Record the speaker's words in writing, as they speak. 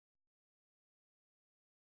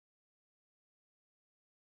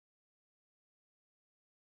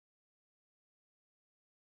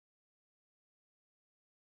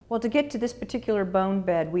Well, to get to this particular bone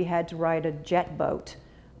bed, we had to ride a jet boat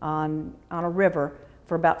on a river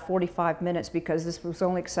for about 45 minutes because this was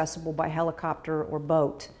only accessible by helicopter or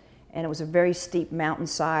boat. And it was a very steep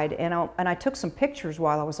mountainside. And I took some pictures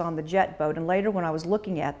while I was on the jet boat. And later when I was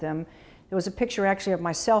looking at them, there was a picture actually of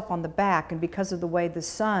myself on the back. And because of the way the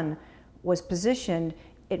sun was positioned,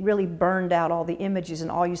 it really burned out all the images.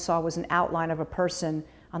 And all you saw was an outline of a person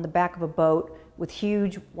on the back of a boat with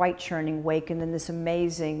huge white churning wake and then this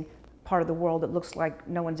amazing part of the world that looks like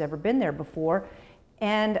no one's ever been there before.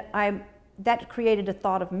 And that created a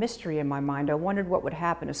thought of mystery in my mind. I wondered what would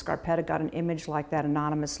happen if Scarpetta got an image like that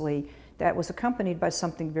anonymously that was accompanied by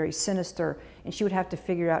something very sinister, and she would have to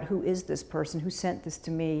figure out who is this person, who sent this to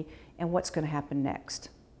me, and what's going to happen next.